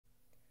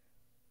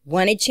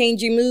Want to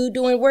change your mood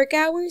during work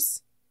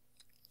hours?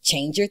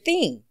 Change your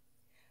theme.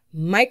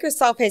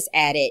 Microsoft has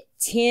added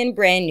 10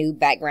 brand new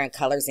background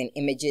colors and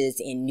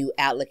images in New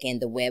Outlook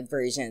and the web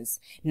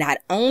versions. Not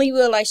only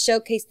will I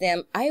showcase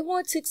them, I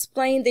want to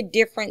explain the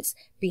different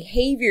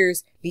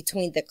behaviors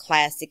between the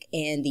classic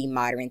and the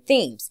modern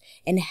themes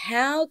and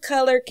how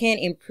color can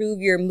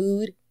improve your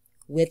mood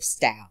with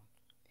style.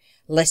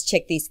 Let's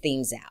check these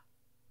themes out.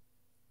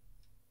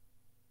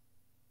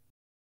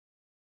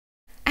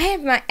 I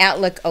have my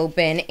Outlook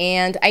open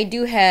and I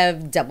do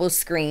have double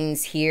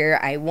screens here.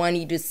 I want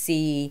you to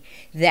see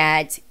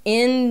that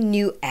in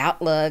New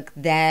Outlook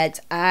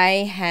that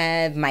I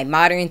have my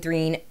modern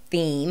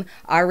theme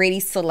already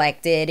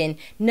selected, and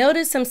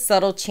notice some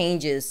subtle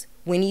changes.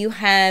 When you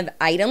have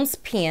items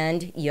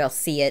pinned, you'll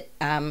see it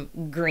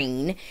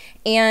green,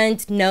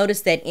 and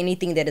notice that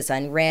anything that is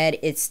unread,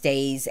 it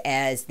stays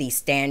as the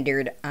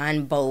standard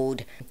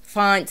unbold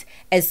font,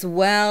 as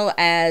well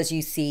as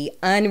you see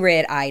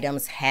unread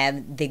items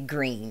have the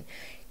green.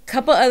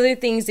 Couple other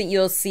things that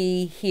you'll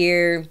see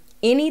here: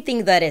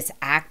 anything that is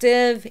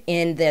active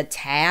in the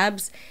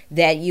tabs,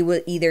 that you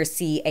will either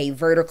see a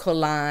vertical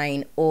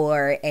line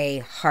or a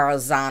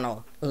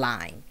horizontal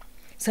line.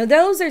 So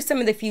those are some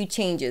of the few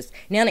changes.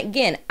 Now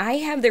again, I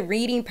have the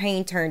reading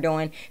pane turned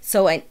on,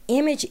 so an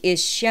image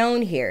is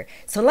shown here.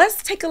 So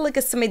let's take a look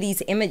at some of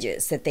these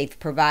images that they've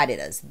provided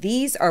us.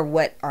 These are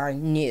what are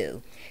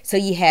new. So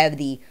you have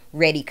the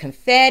ready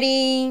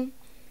confetti,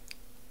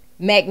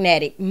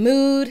 magnetic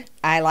mood,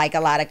 I like a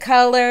lot of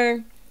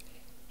color.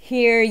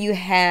 Here you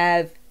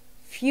have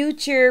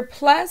future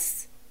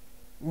plus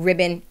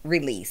ribbon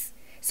release.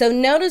 So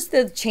notice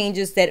the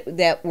changes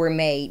that were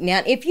made.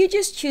 Now, if you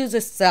just choose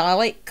a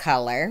solid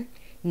color,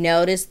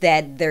 notice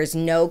that there's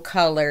no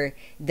color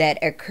that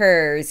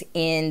occurs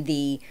in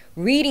the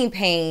reading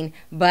pane,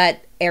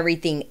 but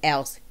everything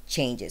else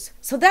changes.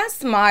 So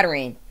that's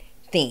modern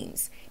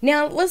themes.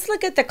 Now, let's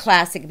look at the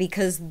classic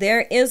because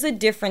there is a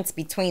difference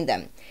between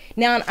them.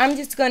 Now, I'm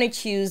just going to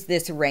choose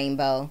this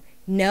rainbow.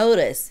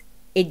 Notice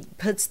it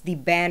puts the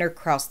banner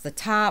across the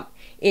top.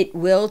 It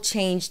will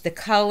change the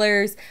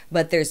colors,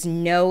 but there's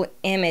no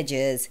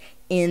images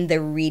in the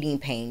reading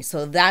pane.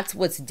 So that's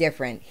what's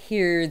different.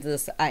 Here,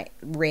 this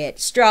red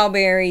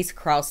strawberries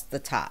across the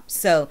top.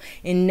 So,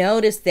 and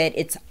notice that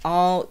it's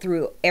all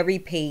through every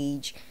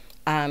page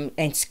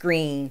and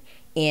screen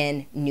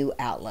in New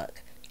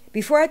Outlook.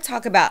 Before I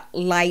talk about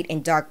light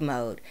and dark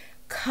mode,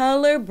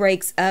 color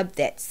breaks up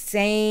that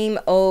same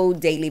old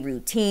daily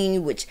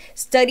routine, which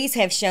studies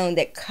have shown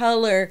that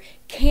color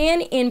can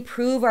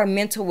improve our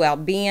mental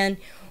well-being,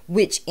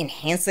 which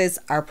enhances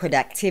our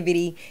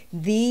productivity.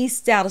 These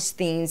stylish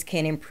themes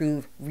can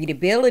improve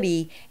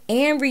readability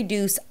and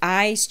reduce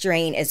eye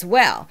strain as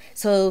well.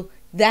 So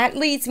that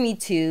leads me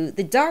to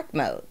the dark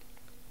mode.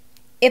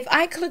 If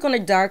I click on a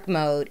dark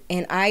mode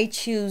and I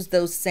choose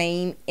those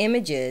same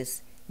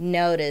images,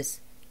 notice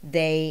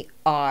the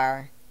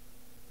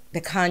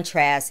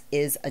contrast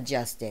is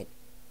adjusted.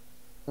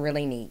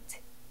 Really neat.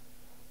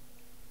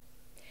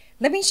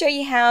 Let me show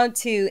you how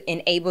to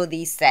enable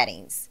these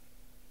settings.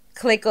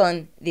 Click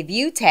on the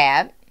View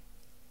tab,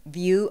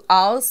 View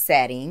All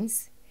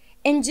Settings,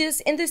 and just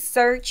in the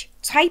search,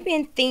 type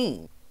in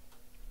Theme.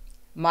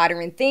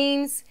 Modern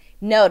Themes,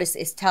 notice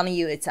it's telling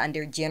you it's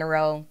under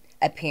General,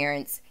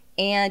 Appearance,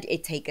 and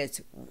it takes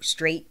us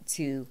straight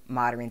to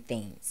Modern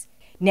Themes.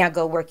 Now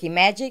go work your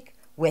magic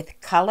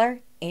with color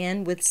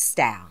and with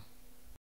style.